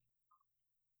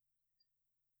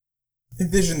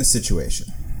Envision the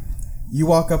situation. You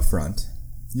walk up front,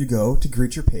 you go to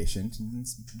greet your patient, and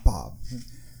it's Bob.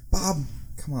 Bob,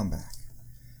 come on back.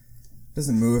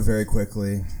 Doesn't move very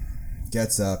quickly,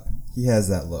 gets up, he has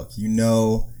that look. You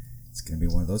know it's going to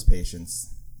be one of those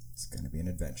patients, it's going to be an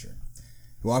adventure.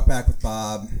 You walk back with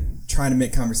Bob, trying to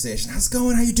make conversation. How's it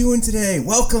going? How you doing today?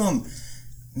 Welcome!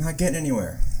 Not getting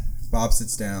anywhere. Bob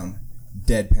sits down,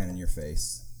 deadpan in your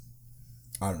face.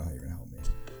 I don't know how you're going to help me.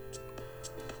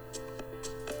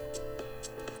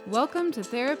 Welcome to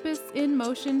Therapists in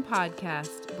Motion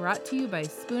podcast, brought to you by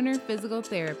Spooner Physical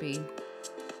Therapy.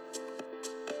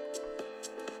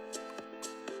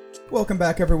 Welcome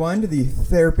back, everyone, to the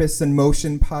Therapists in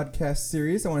Motion podcast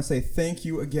series. I want to say thank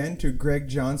you again to Greg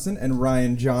Johnson and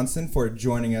Ryan Johnson for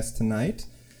joining us tonight.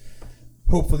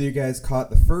 Hopefully you guys caught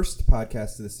the first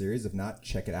podcast of the series. If not,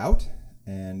 check it out.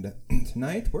 And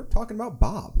tonight we're talking about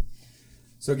Bob.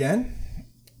 So again,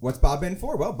 what's Bob in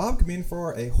for? Well, Bob can be in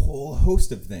for a whole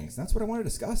host of things. That's what I want to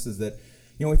discuss is that,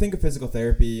 we think of physical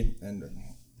therapy and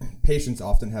patients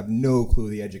often have no clue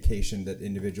the education that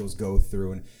individuals go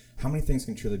through and how many things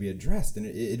can truly be addressed. And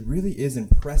it really is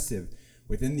impressive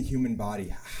within the human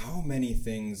body how many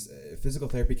things physical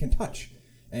therapy can touch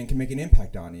and can make an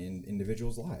impact on in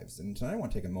individuals' lives. And tonight I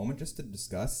want to take a moment just to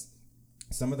discuss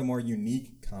some of the more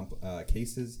unique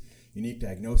cases, unique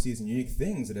diagnoses, and unique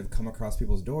things that have come across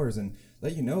people's doors and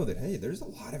let you know that, hey, there's a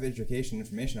lot of education and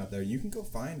information out there. You can go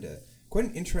find quite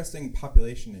an interesting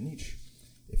population and niche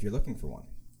if you're looking for one.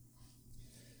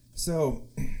 So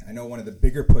I know one of the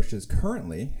bigger pushes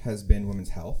currently has been women's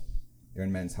health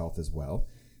and men's health as well.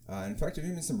 In fact, there's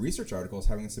even some research articles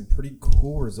having some pretty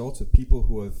cool results with people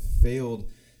who have failed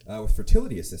with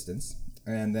fertility assistance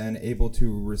and then able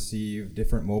to receive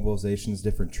different mobilizations,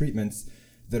 different treatments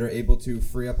that are able to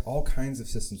free up all kinds of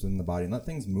systems within the body and let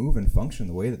things move and function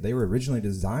the way that they were originally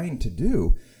designed to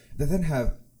do, that then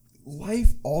have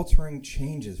life-altering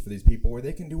changes for these people where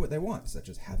they can do what they want, such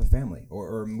as have a family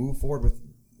or move forward with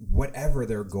whatever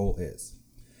their goal is.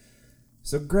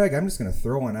 So Greg, I'm just going to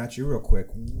throw one at you real quick.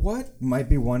 What might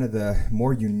be one of the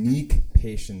more unique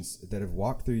patients that have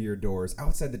walked through your doors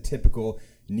outside the typical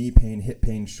knee pain, hip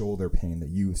pain, shoulder pain that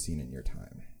you've seen in your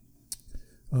time?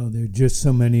 Oh, there are just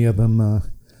so many of them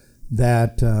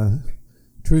that,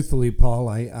 truthfully, Paul,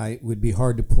 I would be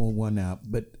hard to pull one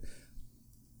out. But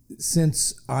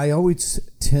since I always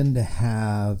tend to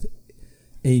have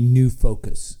a new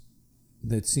focus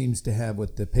that seems to have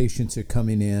what the patients are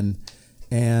coming in,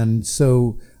 and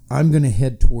so I'm going to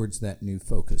head towards that new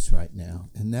focus right now.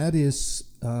 And that is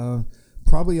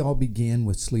probably all began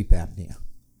with sleep apnea.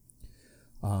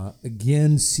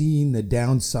 Again, seeing the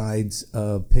downsides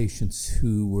of patients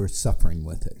who were suffering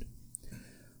with it.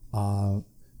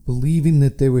 Believing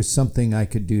that there was something I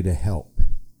could do to help.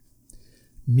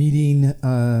 Meeting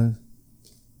a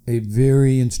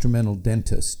very instrumental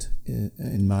dentist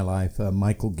in my life,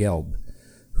 Michael Gelb,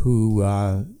 who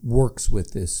works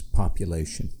with this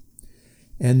population.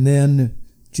 And then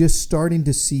just starting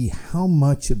to see how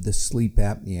much of the sleep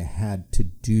apnea had to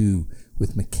do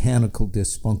with mechanical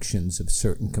dysfunctions of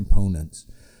certain components,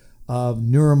 of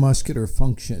neuromuscular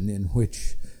function in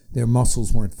which their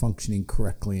muscles weren't functioning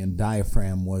correctly and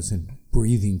diaphragm wasn't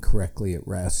breathing correctly at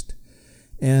rest,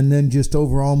 and then just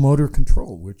overall motor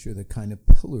control, which are the kind of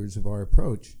pillars of our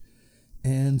approach,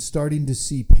 and starting to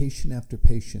see patient after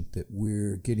patient that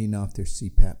we're getting off their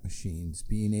CPAP machines,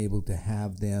 being able to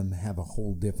have them have a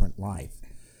whole different life.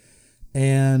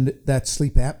 And that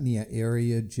sleep apnea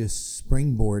area just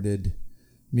springboarded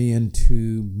me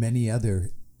into many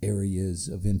other areas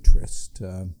of interest.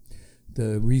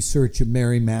 The research of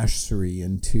Mary Mashsary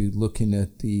into looking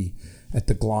at the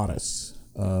glottis,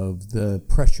 of the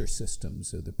pressure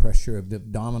systems, of the pressure of the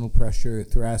abdominal pressure,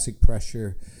 thoracic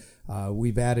pressure.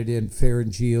 We've added in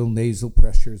pharyngeal, nasal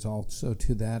pressures also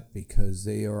to that because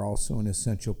they are also an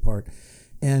essential part.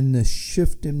 And the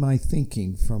shift in my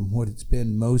thinking from what it's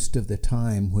been most of the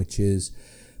time, which is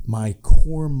my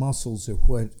core muscles are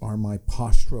what are my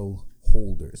postural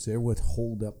holders. They're what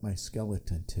hold up my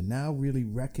skeleton, to now really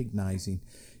recognizing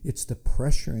it's the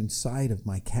pressure inside of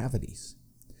my cavities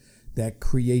that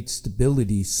creates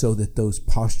stability so that those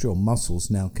postural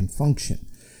muscles now can function.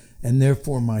 And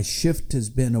therefore my shift has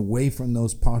been away from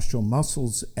those postural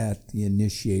muscles at the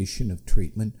initiation of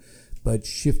treatment, but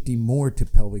shifting more to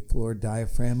pelvic floor,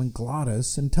 diaphragm, and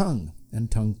glottis and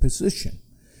tongue position.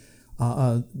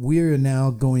 We're now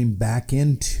going back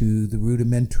into the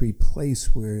rudimentary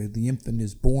place where the infant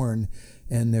is born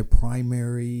and their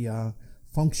primary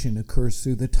function occurs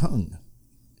through the tongue.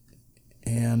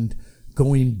 And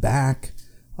going back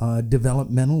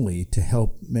developmentally to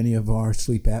help many of our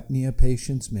sleep apnea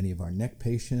patients, many of our neck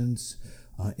patients,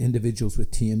 individuals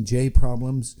with TMJ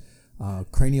problems,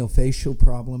 craniofacial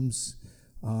problems,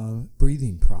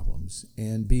 breathing problems,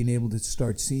 and being able to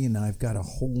start seeing I've got a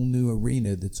whole new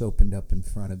arena that's opened up in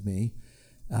front of me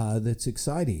that's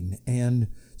exciting. And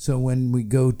so when we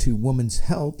go to women's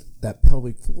health, that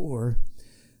pelvic floor,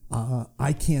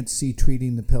 I can't see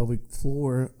treating the pelvic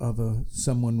floor of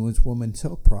someone with women's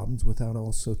health problems without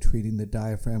also treating the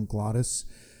diaphragm, glottis,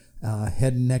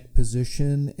 head and neck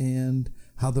position, and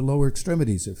how the lower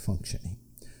extremities are functioning.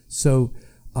 So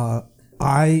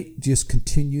I just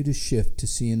continue to shift to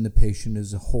seeing the patient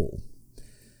as a whole.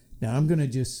 Now I'm going to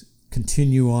just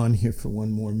continue on here for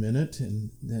one more minute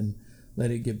and then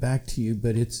let it get back to you.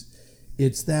 But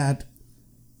it's that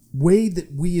way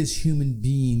that we as human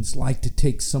beings like to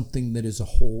take something that is a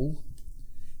whole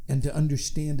and to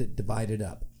understand it divided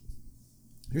up.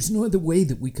 There's no other way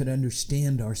that we could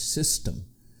understand our system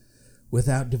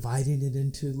without dividing it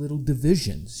into little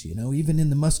divisions. Even in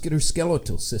the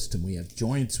musculoskeletal system, we have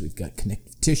joints, we've got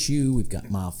connective tissue, we've got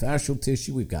myofascial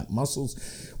tissue, we've got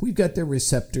muscles, we've got their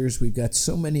receptors, we've got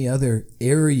so many other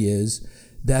areas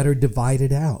that are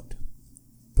divided out.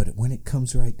 But when it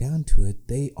comes right down to it,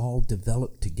 they all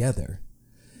develop together.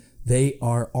 They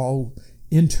are all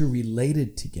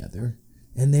interrelated together,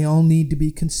 and they all need to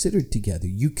be considered together.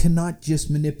 You cannot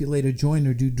just manipulate a joint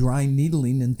or do dry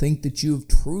needling and think that you have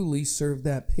truly served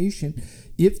that patient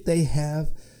if they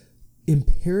have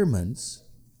impairments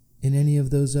in any of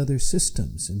those other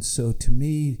systems. And so to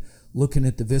me, looking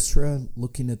at the viscera,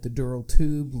 looking at the dural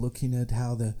tube, looking at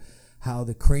how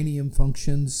the cranium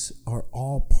functions are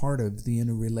all part of the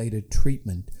interrelated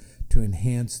treatment to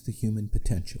enhance the human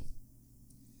potential.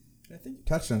 I think you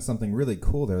touched on something really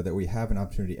cool there, that we have an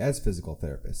opportunity as physical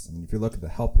therapists. I mean, if you look at the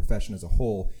health profession as a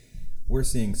whole, we're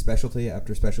seeing specialty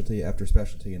after specialty after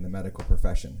specialty in the medical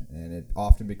profession. And it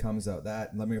often becomes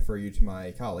that, let me refer you to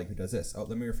my colleague who does this. Oh,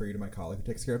 let me refer you to my colleague who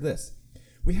takes care of this.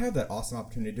 We have that awesome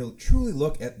opportunity to truly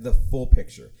look at the full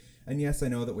picture. And yes, I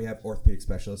know that we have orthopedic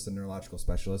specialists and neurological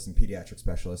specialists and pediatric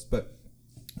specialists, but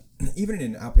even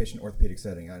in an outpatient orthopedic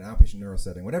setting, an outpatient neuro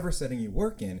setting, whatever setting you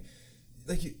work in,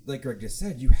 like Greg just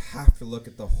said, you have to look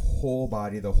at the whole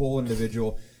body, the whole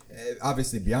individual,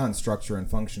 obviously beyond structure and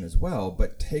function as well,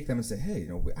 but take them and say, hey,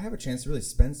 I have a chance to really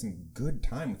spend some good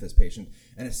time with this patient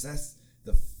and assess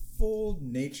the full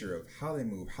nature of how they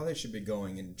move, how they should be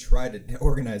going, and try to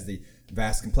organize the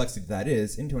vast complexity that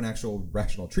is into an actual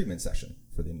rational treatment session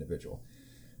for the individual.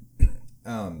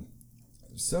 And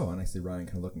I see Ryan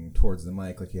kind of looking towards the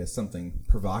mic like he has something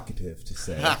provocative to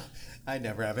say. I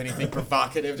never have anything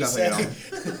provocative to say.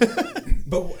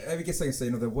 But I guess I can say,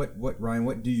 Ryan,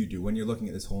 what do you do when you're looking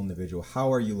at this whole individual?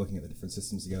 How are you looking at the different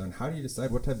systems together, and how do you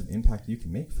decide what type of impact you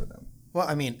can make for them? Well,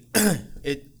 I mean,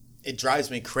 it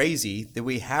drives me crazy that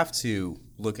we have to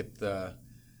look at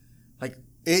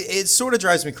it sort of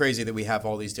drives me crazy that we have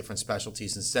all these different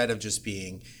specialties instead of just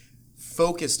being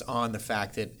focused on the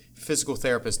fact that physical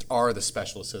therapists are the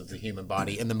specialists of the human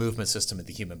body and the movement system of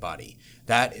the human body.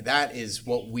 That is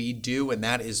what we do, and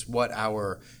that is what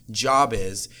our job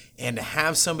is. And to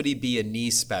have somebody be a knee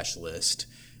specialist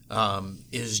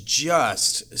is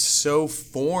just so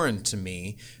foreign to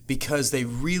me, because they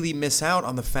really miss out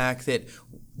on the fact that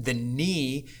the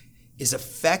knee is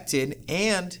affected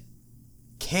and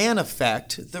can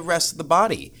affect the rest of the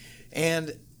body.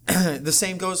 And the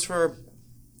same goes for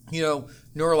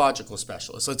neurological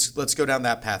specialists. Let's go down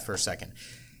that path for a second.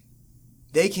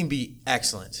 They can be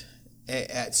excellent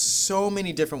at so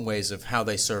many different ways of how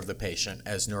they serve the patient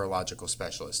as neurological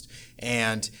specialists,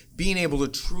 and being able to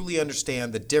truly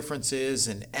understand the differences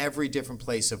in every different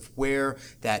place of where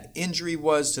that injury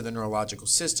was to the neurological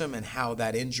system and how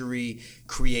that injury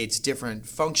creates different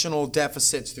functional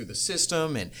deficits through the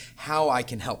system, and how I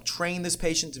can help train this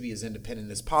patient to be as independent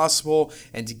as possible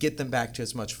and to get them back to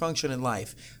as much function in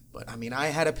life. But I mean, I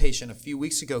had a patient a few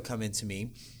weeks ago come into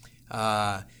me.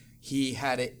 He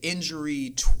had an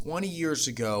injury 20 years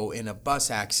ago in a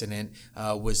bus accident,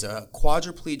 was a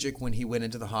quadriplegic when he went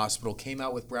into the hospital, came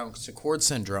out with Brown-Sequard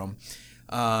syndrome,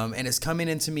 and is coming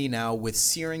into me now with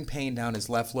searing pain down his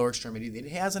left lower extremity that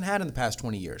he hasn't had in the past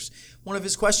 20 years. One of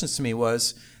his questions to me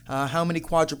was, how many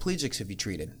quadriplegics have you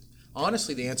treated?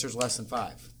 Honestly, the answer is less than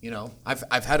 5.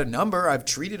 I've had a number. I've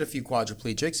treated a few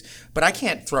quadriplegics, but I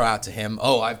can't throw out to him,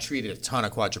 I've treated a ton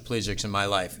of quadriplegics in my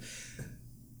life.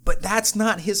 But that's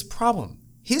not his problem.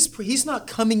 He's not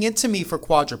coming into me for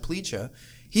quadriplegia.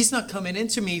 He's not coming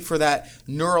into me for that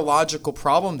neurological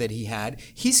problem that he had.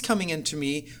 He's coming into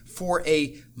me for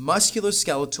a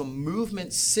musculoskeletal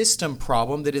movement system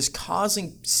problem that is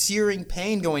causing searing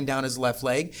pain going down his left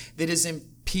leg that is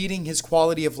impeding his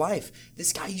quality of life.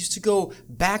 This guy used to go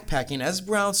backpacking as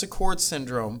Brown-Sequard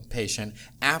syndrome patient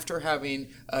after having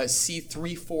a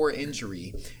C3-4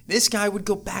 injury. This guy would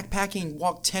go backpacking,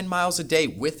 walk 10 miles a day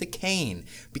with a cane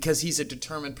because he's a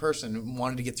determined person who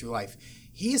wanted to get through life.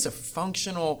 He is a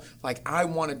functional, like, I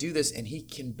want to do this, and he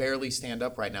can barely stand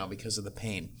up right now because of the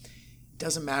pain. It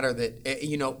doesn't matter that,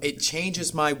 it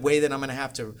changes my way that I'm going to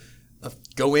have to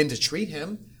go in to treat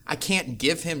him. I can't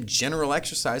give him general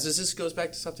exercises. This goes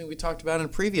back to something we talked about in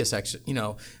previous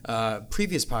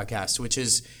podcasts, which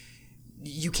is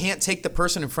you can't take the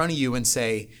person in front of you and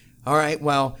say, all right,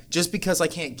 well, just because I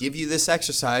can't give you this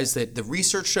exercise that the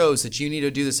research shows that you need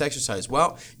to do this exercise,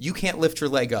 well, you can't lift your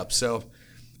leg up, so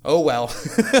oh well,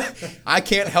 I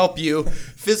can't help you.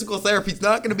 Physical therapy is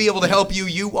not going to be able to help you.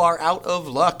 You are out of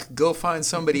luck. Go find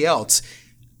somebody else.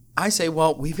 I say,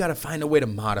 well, we've got to find a way to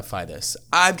modify this.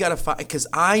 I've got to find, because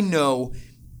I know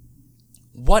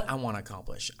what I want to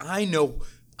accomplish. I know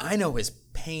his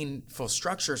painful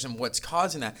structures and what's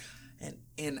causing that.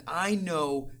 And I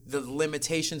know the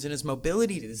limitations in his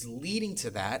mobility that is leading to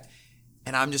that.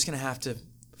 And I'm just going to have to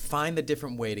find a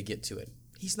different way to get to it.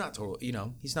 He's not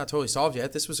totally solved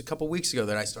yet. This was a couple weeks ago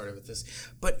that I started with this.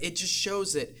 But it just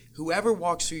shows that whoever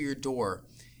walks through your door,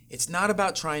 it's not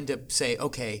about trying to say,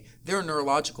 okay, they're a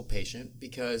neurological patient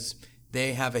because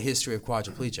they have a history of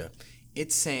quadriplegia.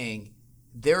 It's saying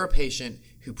they're a patient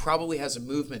who probably has a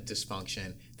movement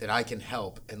dysfunction that I can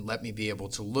help, and let me be able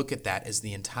to look at that as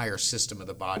the entire system of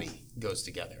the body goes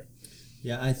together.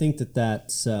 Yeah, I think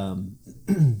that's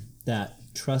that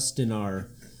trust in our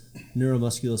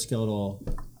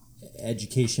neuromusculoskeletal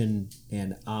education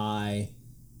and eye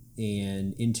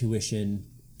and intuition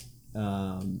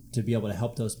to be able to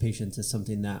help those patients is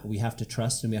something that we have to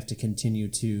trust and we have to continue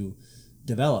to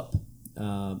develop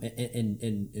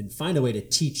and find a way to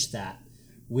teach that,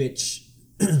 which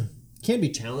can be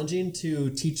challenging to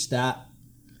teach that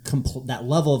that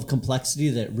level of complexity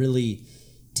that really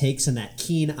takes in that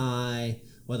keen eye,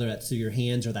 whether that's through your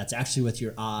hands or that's actually with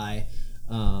your eye,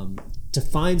 to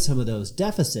find some of those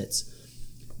deficits.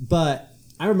 But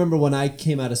I remember when I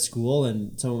came out of school,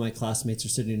 and some of my classmates are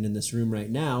sitting in this room right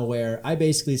now, where I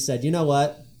basically said, you know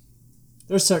what?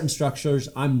 There's certain structures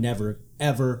I'm never,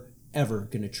 ever, ever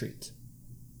going to treat.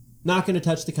 Not going to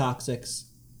touch the coccyx.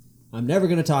 I'm never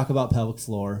going to talk about pelvic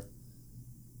floor.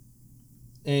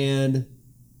 And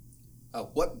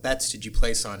what bets did you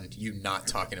place on you not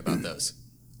talking about those?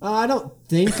 I don't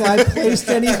think I placed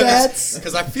any bets.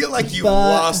 Because I feel like you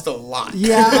lost a lot.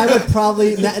 Yeah, I would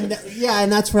probably... Yeah,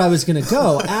 and that's where I was going to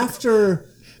go. After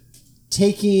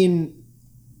taking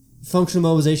Functional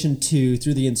Mobilization 2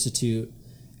 through the Institute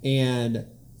and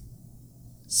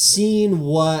seeing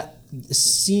the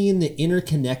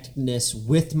interconnectedness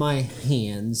with my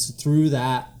hands through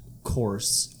that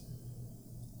course,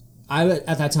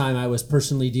 at that time I was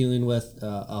personally dealing with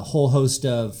a whole host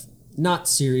of not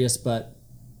serious but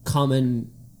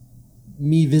common,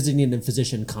 me visiting a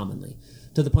physician commonly,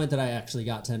 to the point that I actually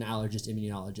got to an allergist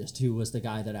immunologist who was the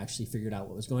guy that actually figured out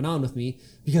what was going on with me,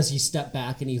 because he stepped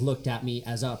back and he looked at me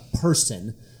as a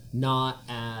person, not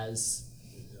as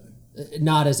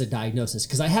a diagnosis,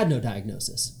 because I had no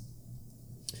diagnosis.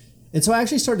 And so I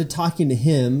actually started talking to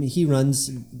him. He runs,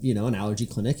 an allergy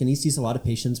clinic, and he sees a lot of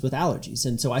patients with allergies.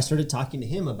 And so I started talking to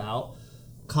him about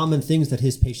common things that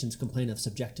his patients complain of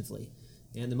subjectively.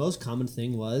 And the most common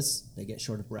thing was they get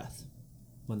short of breath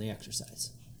when they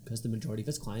exercise, because the majority of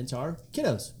his clients are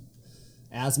kiddos.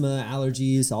 Asthma,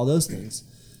 allergies, all those things.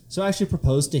 So I actually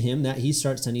proposed to him that he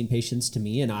start sending patients to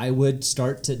me, and I would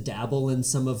start to dabble in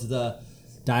some of the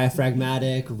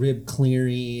diaphragmatic, rib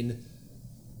clearing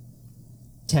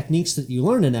techniques that you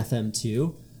learn in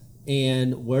FM2.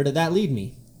 And where did that lead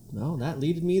me? Well, that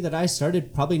led me that I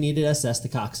probably needed to assess the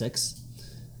coccyx.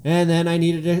 And then I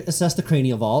needed to assess the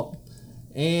cranial vault.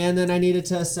 And then I needed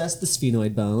to assess the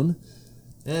sphenoid bone.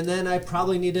 And then I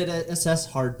probably needed to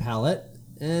assess hard palate.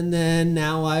 And then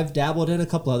now I've dabbled in a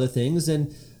couple other things.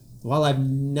 And while I've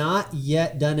not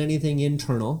yet done anything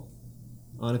internal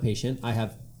on a patient, I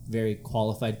have very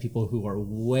qualified people who are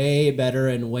way better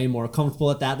and way more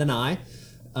comfortable at that than I.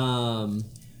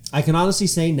 I can honestly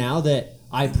say now that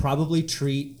I probably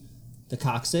treat the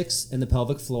coccyx and the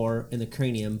pelvic floor and the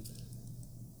cranium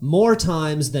more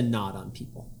times than not on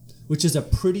people, which is a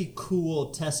pretty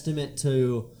cool testament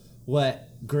to what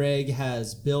Greg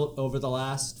has built over the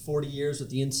last 40 years with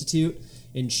the Institute,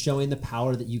 and showing the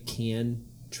power that you can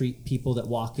treat people that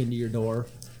walk into your door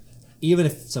even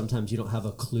if sometimes you don't have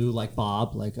a clue, like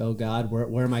Bob, like, oh God,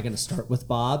 where am I going to start with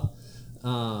Bob?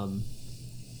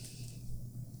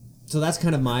 So that's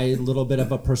kind of my little bit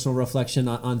of a personal reflection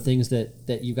on things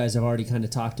that you guys have already kind of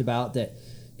talked about that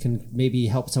can maybe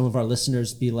help some of our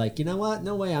listeners be like, you know what?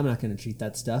 No way, I'm not going to treat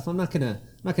that stuff. I'm not going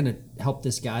to help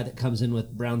this guy that comes in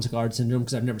with Brown-Séquard syndrome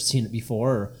because I've never seen it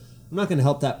before. Or I'm not going to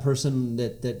help that person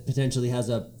that potentially has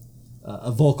a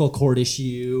vocal cord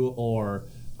issue or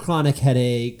chronic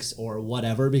headaches or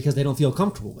whatever because they don't feel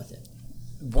comfortable with it.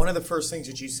 One of the first things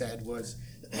that you said was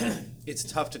it's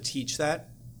tough to teach that.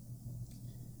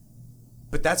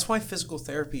 But that's why physical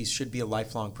therapy should be a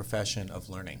lifelong profession of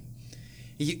learning.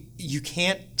 You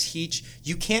can't teach,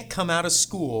 you can't come out of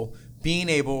school being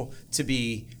able to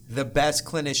be the best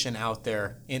clinician out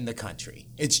there in the country.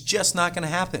 It's just not going to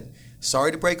happen.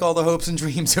 Sorry to break all the hopes and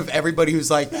dreams of everybody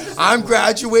who's like, I'm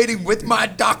graduating with my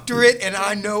doctorate and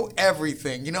I know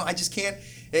everything. You know, I just can't,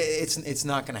 it's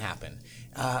not going to happen.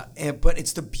 But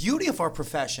it's the beauty of our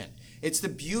profession. It's the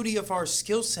beauty of our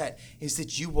skill set is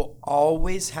that you will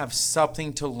always have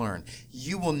something to learn.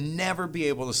 You will never be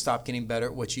able to stop getting better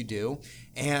at what you do.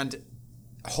 And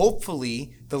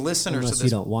hopefully the listeners unless of this...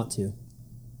 you don't want to.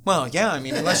 Well, yeah, I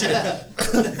mean, unless you...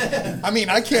 I mean,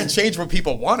 I can't change what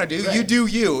people want to do. Right. You do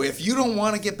you. If you don't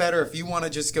want to get better, if you want to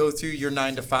just go through your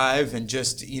 9 to 5 and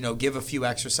just, give a few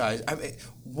exercises, I mean,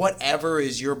 whatever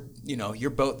is your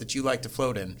boat that you like to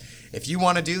float in. If you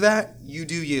want to do that, you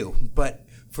do you. But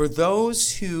for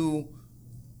those who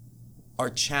are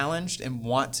challenged and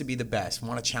want to be the best,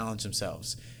 want to challenge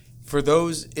themselves, for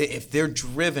those, if they're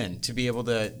driven to be able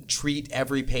to treat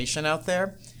every patient out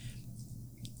there,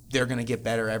 they're going to get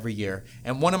better every year.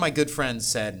 And one of my good friends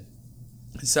said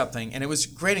something, and it was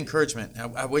great encouragement.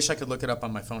 I wish I could look it up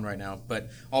on my phone right now,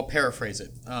 but I'll paraphrase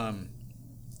it.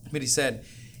 But he said,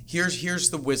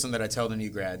 here's the wisdom that I tell the new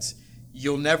grads.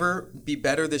 You'll never be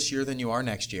better this year than you are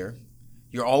next year.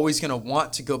 You're always going to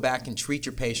want to go back and treat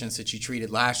your patients that you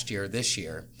treated last year, this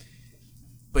year.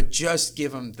 But just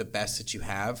give them the best that you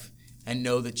have and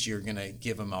know that you're going to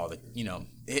give them all the,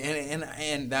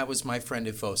 and that was my friend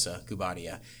Ifosa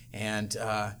Gubadia. And,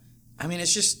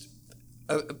 it's just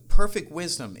a perfect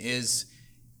wisdom is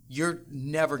you're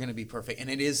never going to be perfect. And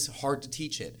it is hard to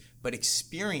teach it. But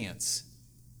experience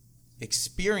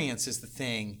is the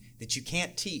thing that you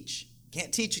can't teach. You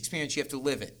can't teach experience, you have to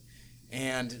live it.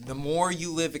 And the more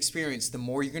you live experience, the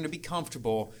more you're going to be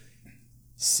comfortable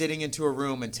sitting into a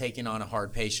room and taking on a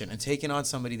hard patient and taking on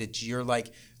somebody that you're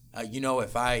like,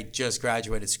 if I just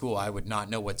graduated school, I would not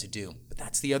know what to do. But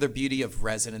that's the other beauty of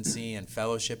residency and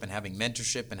fellowship and having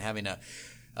mentorship and having a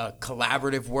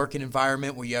collaborative working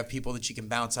environment where you have people that you can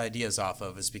bounce ideas off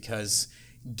of, is because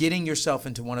getting yourself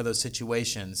into one of those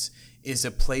situations is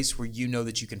a place where you know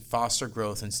that you can foster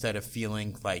growth instead of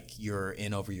feeling like you're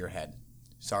in over your head.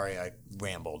 Sorry, I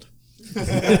rambled.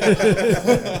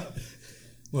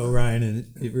 Well, Ryan,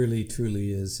 and it really,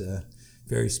 truly is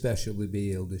very special to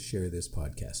be able to share this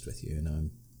podcast with you, and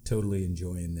I'm totally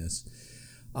enjoying this.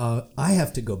 I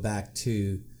have to go back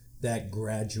to that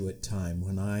graduate time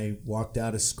when I walked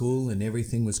out of school and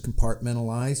everything was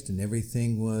compartmentalized and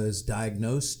everything was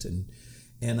diagnosed,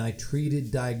 and I treated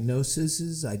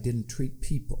diagnoses. I didn't treat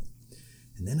people.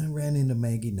 And then I ran into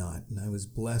Maggie Knott, and I was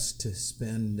blessed to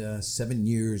spend 7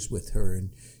 years with her. And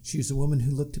she was a woman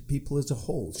who looked at people as a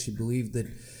whole. She believed that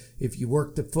if you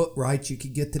worked the foot right, you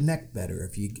could get the neck better.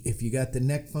 If you got the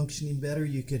neck functioning better,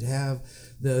 you could have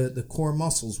the core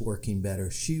muscles working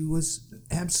better. She was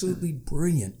absolutely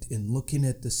brilliant in looking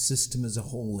at the system as a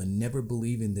whole and never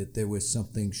believing that there was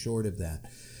something short of that.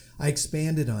 I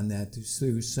expanded on that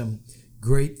through some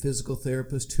great physical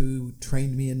therapists who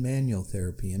trained me in manual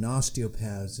therapy, and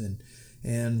osteopaths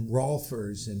and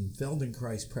Rolfers and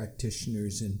Feldenkrais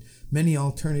practitioners and many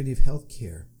alternative health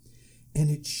care.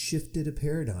 And it shifted a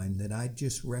paradigm that I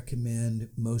just recommend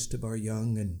most of our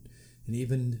young and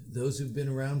even those who've been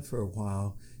around for a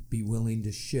while be willing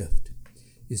to shift,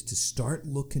 is to start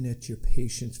looking at your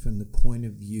patients from the point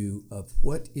of view of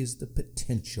what is the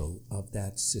potential of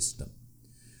that system.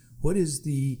 What is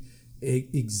the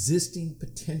existing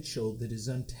potential that is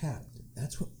untapped?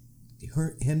 That's what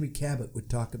Henry Cabot would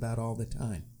talk about all the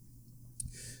time,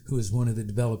 who is one of the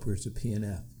developers of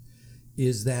PNF,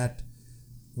 is that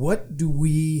what do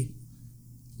we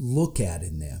look at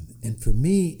in them? And for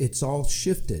me, it's all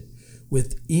shifted.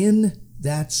 Within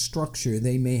that structure,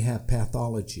 they may have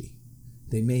pathology.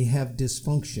 They may have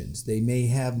dysfunctions. They may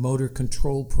have motor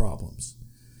control problems.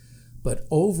 But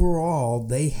overall,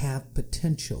 they have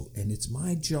potential, and it's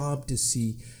my job to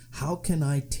see how can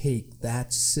I take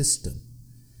that system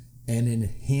and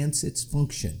enhance its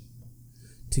function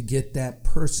to get that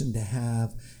person to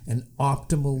have an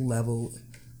optimal level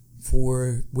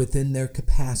for within their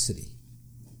capacity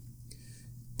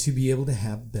to be able to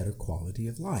have better quality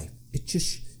of life. It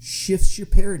just shifts your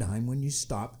paradigm when you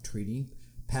stop treating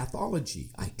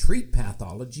pathology. I treat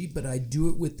pathology, but I do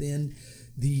it within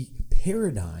the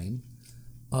paradigm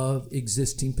of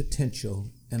existing potential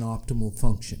and optimal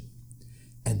function.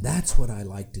 And that's what I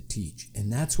like to teach.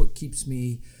 And that's what keeps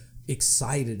me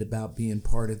excited about being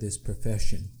part of this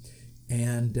profession.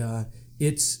 And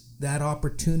it's that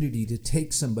opportunity to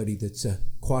take somebody that's a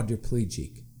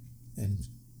quadriplegic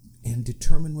and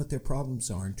determine what their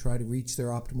problems are and try to reach their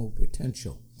optimal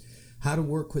potential. How to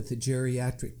work with a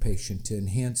geriatric patient to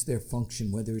enhance their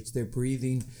function, whether it's their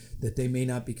breathing that they may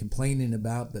not be complaining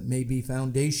about but may be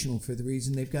foundational for the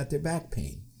reason they've got their back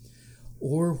pain,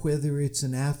 or whether it's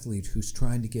an athlete who's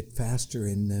trying to get faster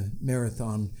in the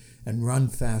marathon and run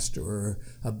faster, or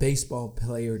a baseball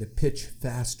player to pitch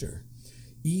faster.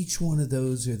 Each one of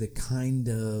those are the kind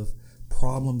of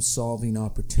problem-solving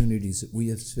opportunities that we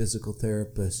as physical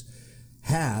therapists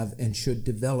have and should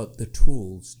develop the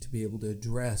tools to be able to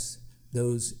address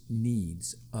those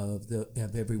needs of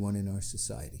everyone in our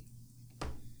society.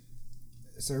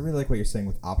 So I really like what you're saying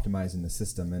with optimizing the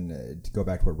system, and to go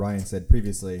back to what Ryan said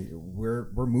previously, we're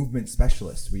movement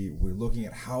specialists. We're looking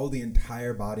at how the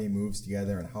entire body moves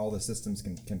together and how the systems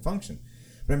can function.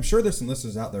 But I'm sure there's some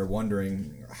listeners out there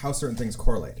wondering how certain things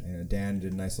correlate. Dan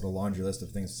did a nice little laundry list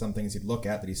of things, some things he'd look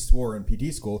at that he swore in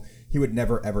PT school he would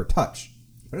never ever touch.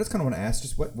 But I just kind of want to ask,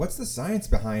 just what's the science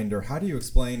behind, or how do you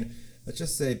explain, let's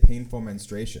just say, painful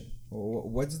menstruation?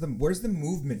 Where's the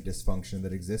movement dysfunction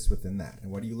that exists within that,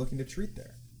 and what are you looking to treat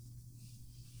there?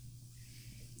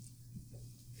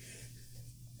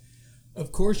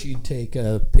 Of course, you'd take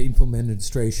painful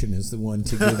menstruation as the one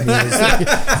to give me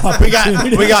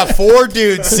as we got 4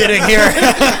 dudes sitting here.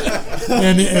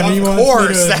 and he wants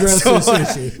me to address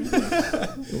this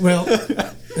issue. Well,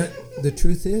 the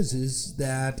truth is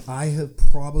that I have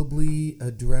probably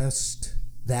addressed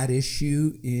that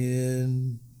issue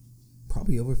in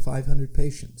probably over 500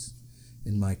 patients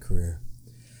in my career.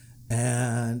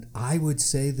 And I would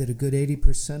say that a good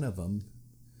 80% of them,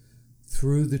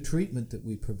 through the treatment that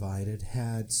we provided,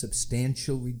 had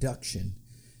substantial reduction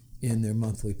in their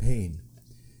monthly pain.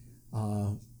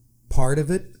 Part of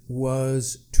it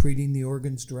was treating the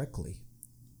organs directly.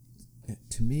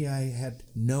 To me, I had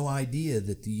no idea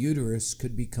that the uterus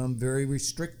could become very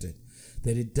restricted,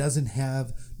 that it doesn't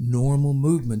have normal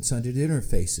movements under the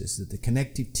interfaces, that the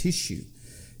connective tissue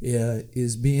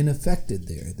is being affected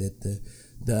there, that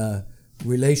the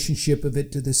relationship of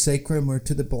it to the sacrum or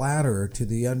to the bladder or to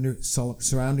the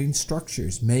surrounding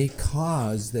structures may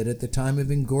cause that at the time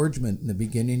of engorgement in the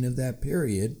beginning of that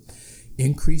period,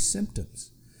 increased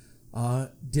symptoms.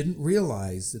 Didn't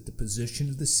realize that the position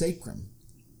of the sacrum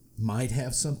might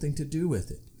have something to do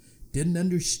with it. Didn't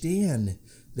understand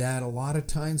that a lot of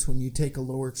times when you take a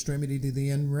lower extremity to the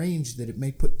end range, that it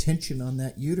may put tension on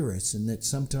that uterus, and that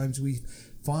sometimes we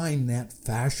find that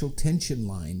fascial tension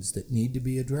lines that need to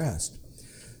be addressed.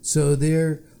 So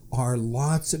there are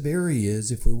lots of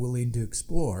areas, if we're willing to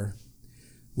explore,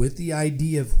 with the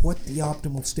idea of what the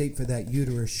optimal state for that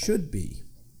uterus should be,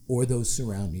 or those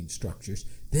surrounding structures.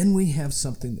 Then we have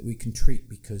something that we can treat,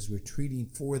 because we're treating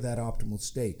for that optimal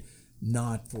state,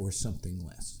 not for something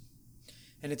less.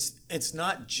 And it's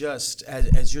not just,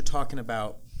 as you're talking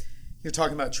about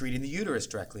treating the uterus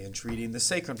directly and treating the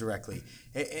sacrum directly.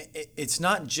 It's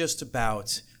not just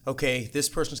about, okay, this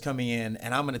person's coming in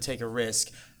and I'm going to take a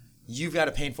risk. You've got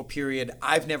a painful period.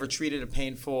 I've never treated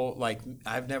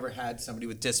I've never had somebody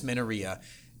with dysmenorrhea,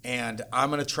 and I'm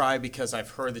going to try because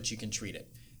I've heard that you can treat it.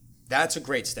 That's a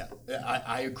great step.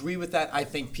 I agree with that. I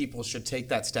think people should take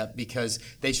that step, because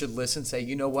they should listen, say,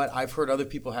 you know what, I've heard other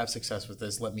people have success with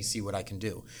this. Let me see what I can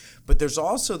do. But there's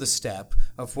also the step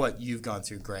of what you've gone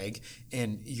through, Greg,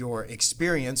 in your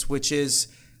experience, which is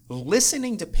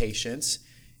listening to patients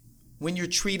when you're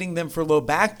treating them for low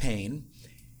back pain,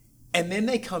 and then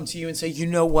they come to you and say, you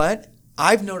know what,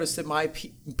 I've noticed that my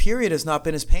period has not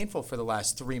been as painful for the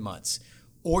last 3 months.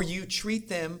 Or you treat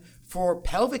them for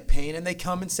pelvic pain and they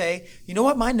come and say, you know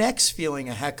what, my neck's feeling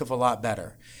a heck of a lot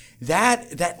better.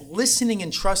 That listening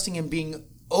and trusting and being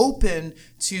open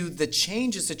to the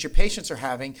changes that your patients are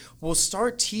having will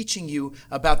start teaching you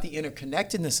about the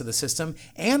interconnectedness of the system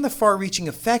and the far-reaching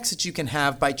effects that you can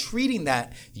have by treating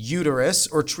that uterus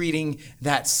or treating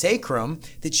that sacrum,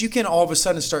 that you can all of a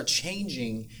sudden start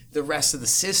changing the rest of the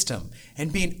system,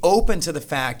 and being open to the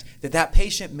fact that that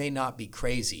patient may not be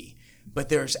crazy, but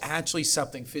there's actually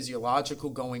something physiological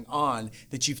going on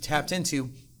that you've tapped into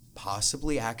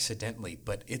possibly accidentally,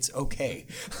 but it's okay,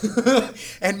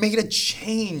 and made a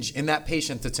change in that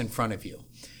patient that's in front of you.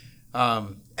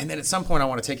 And then at some point I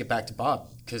want to take it back to Bob,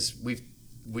 because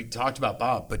we talked about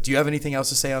Bob, but do you have anything else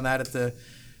to say on that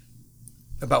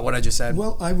about what I just said?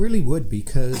 Well, I really would,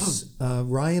 because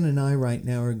Ryan and I right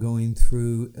now are going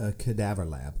through a cadaver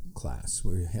lab class.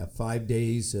 We have 5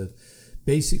 days of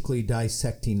basically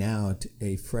dissecting out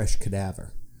a fresh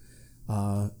cadaver.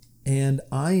 And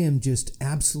I am just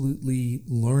absolutely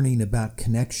learning about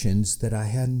connections that I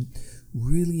hadn't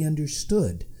really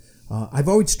understood. I've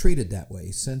always treated that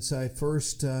way since I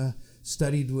first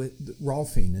studied with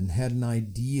Rolfing and had an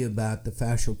idea about the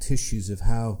fascial tissues, of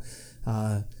how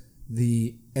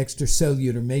the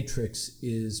extracellular matrix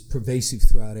is pervasive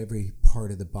throughout every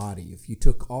part of the body. If you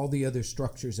took all the other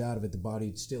structures out of it, the body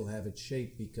would still have its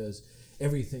shape, because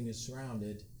everything is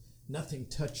surrounded. Nothing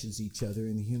touches each other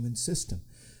in the human system.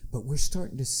 But we're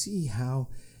starting to see how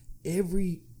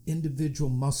every individual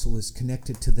muscle is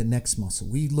connected to the next muscle.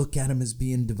 We look at them as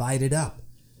being divided up.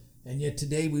 And yet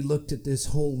today we looked at this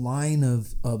whole line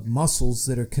of muscles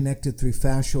that are connected through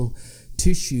fascial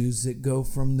tissues that go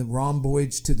from the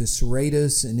rhomboids to the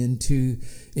serratus and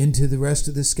into the rest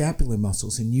of the scapular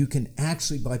muscles. And you can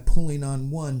actually, by pulling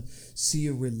on one, see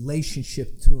a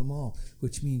relationship to them all,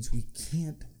 which means we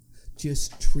can't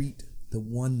just treat the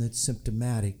one that's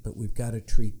symptomatic, but we've got to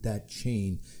treat that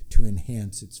chain to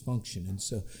enhance its function. And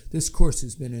so this course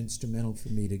has been instrumental for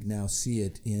me to now see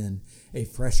it in a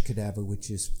fresh cadaver, which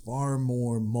is far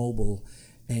more mobile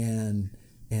and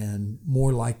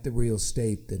more like the real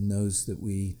state than those that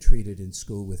we treated in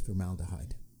school with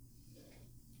formaldehyde.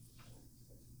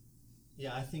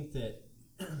 Yeah, I think that,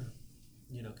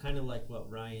 kind of like what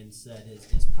Ryan said,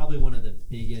 is probably one of the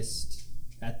biggest,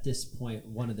 at this point,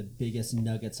 one of the biggest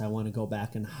nuggets I want to go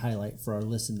back and highlight for our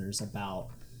listeners about.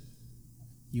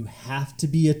 You have to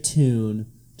be attuned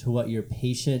to what your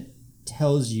patient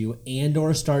tells you, and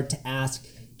or start to ask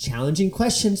challenging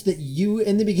questions that you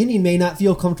in the beginning may not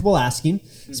feel comfortable asking,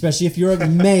 especially if you're a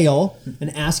male,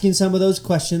 and asking some of those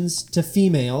questions to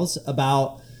females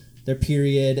about their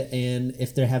period and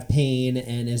if they have pain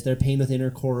and is there pain with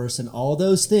intercourse and all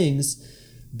those things,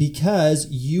 because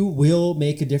you will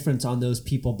make a difference on those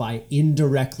people by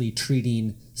indirectly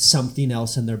treating something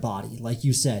else in their body. Like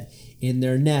you said, in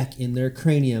their neck, in their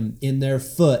cranium, in their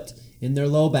foot, in their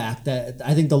low back. That,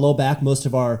 I think the low back, most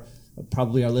of our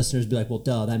listeners be like, well,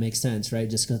 duh, that makes sense, right?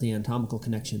 Just because of the anatomical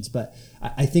connections. But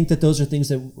I think that those are things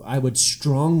that I would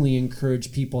strongly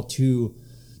encourage people to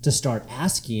start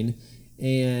asking.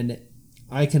 And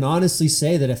I can honestly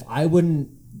say that if I wouldn't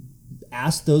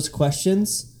ask those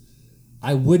questions,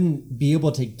 I wouldn't be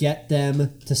able to get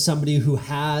them to somebody who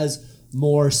has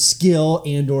more skill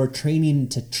and or training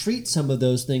to treat some of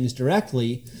those things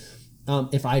directly.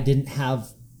 If I didn't have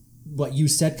what you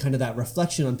said, kind of that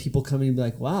reflection on people coming and be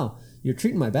like, wow, you're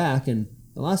treating my back, and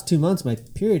the last 2 months my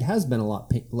period has been a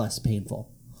lot less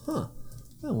painful. I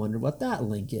wonder what that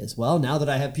link is. Well, now that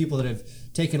I have people that have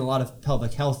taken a lot of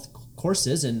pelvic health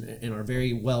courses and are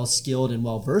very well skilled and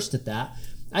well versed at that,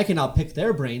 I can now pick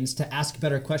their brains to ask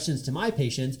better questions to my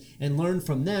patients and learn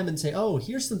from them and say, oh,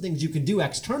 here's some things you can do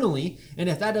externally, and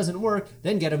if that doesn't work,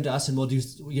 then get them to us and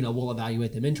we'll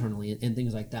evaluate them internally and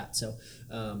things like that. So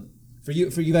for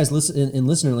you guys in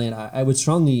listener land, I would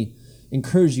strongly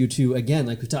encourage you to, again,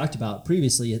 like we talked about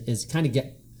previously, is kind of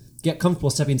get comfortable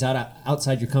stepping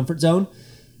outside your comfort zone,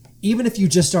 even if you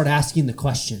just start asking the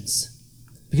questions.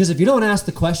 Because if you don't ask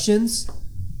the questions,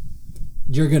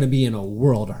 you're going to be in a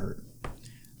world of hurt.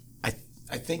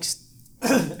 I think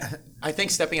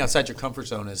stepping outside your comfort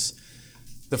zone is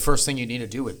the first thing you need to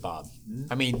do with Bob.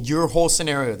 I mean, your whole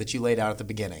scenario that you laid out at the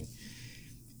beginning,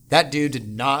 that dude did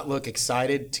not look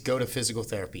excited to go to physical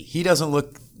therapy. He doesn't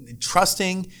look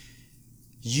trusting.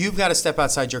 You've got to step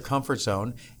outside your comfort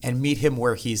zone and meet him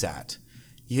where he's at.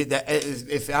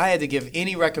 If I had to give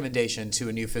any recommendation to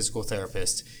a new physical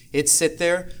therapist, it's sit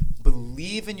there,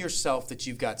 believe in yourself that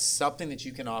you've got something that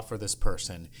you can offer this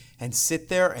person, and sit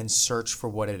there and search for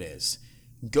what it is.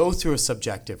 Go through a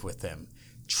subjective with them.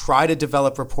 Try to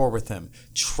develop rapport with them.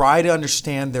 Try to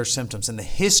understand their symptoms and the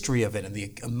history of it and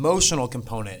the emotional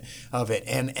component of it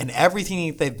and everything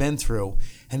that they've been through,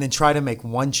 and then try to make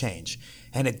one change.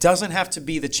 And it doesn't have to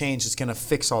be the change that's going to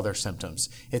fix all their symptoms.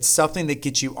 It's something that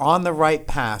gets you on the right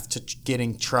path to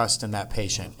getting trust in that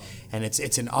patient. And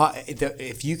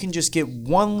if you can just get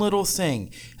one little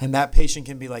thing, and that patient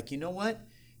can be like, you know what?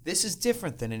 This is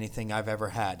different than anything I've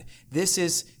ever had. This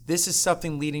is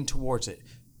something leading towards it.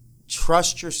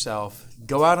 Trust yourself.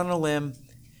 Go out on a limb.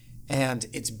 And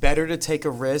it's better to take a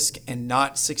risk and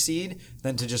not succeed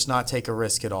than to just not take a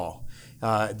risk at all.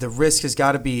 The risk has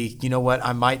got to be, you know what,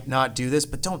 I might not do this,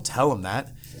 but don't tell them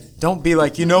that. Don't be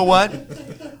like, you know what,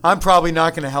 I'm probably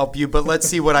not going to help you, but let's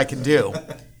see what I can do.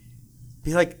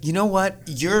 Be like, you know what,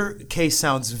 your case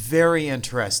sounds very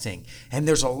interesting, and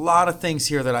there's a lot of things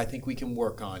here that I think we can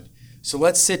work on. So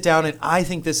let's sit down, and I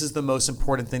think this is the most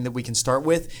important thing that we can start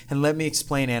with, and let me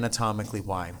explain anatomically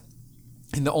why.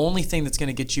 And the only thing that's going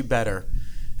to get you better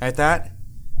at that,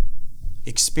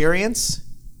 experience,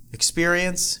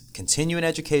 continuing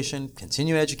education,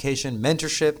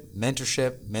 mentorship.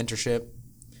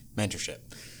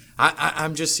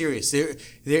 I'm just serious.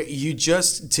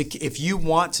 If you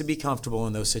want to be comfortable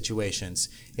in those situations,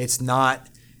 it's not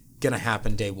going to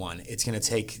happen day one. It's going to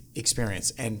take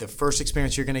experience. And the first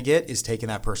experience you're going to get is taking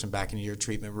that person back into your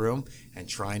treatment room and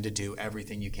trying to do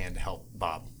everything you can to help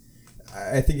Bob.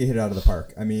 I think you hit it out of the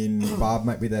park. I mean, Bob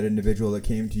might be that individual that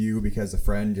came to you because a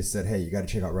friend just said, hey, you got to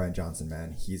check out Ryan Johnson,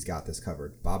 man. He's got this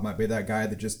covered. Bob might be that guy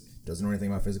that just doesn't know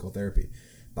anything about physical therapy.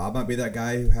 Bob might be that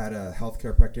guy who had a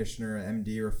healthcare practitioner, an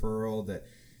MD referral that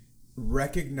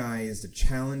recognized a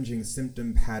challenging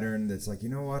symptom pattern that's like, you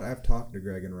know what, I've talked to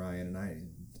Greg and Ryan, and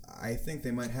I think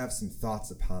they might have some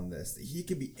thoughts upon this. He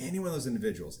could be any one of those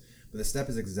individuals, but the step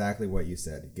is exactly what you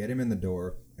said. Get him in the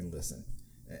door and listen.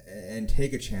 And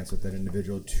take a chance with that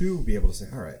individual to be able to say,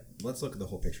 all right, let's look at the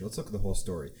whole picture. Let's look at the whole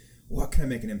story. What can I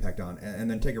make an impact on?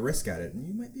 And then take a risk at it. And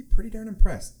you might be pretty darn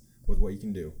impressed with what you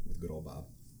can do with good old Bob.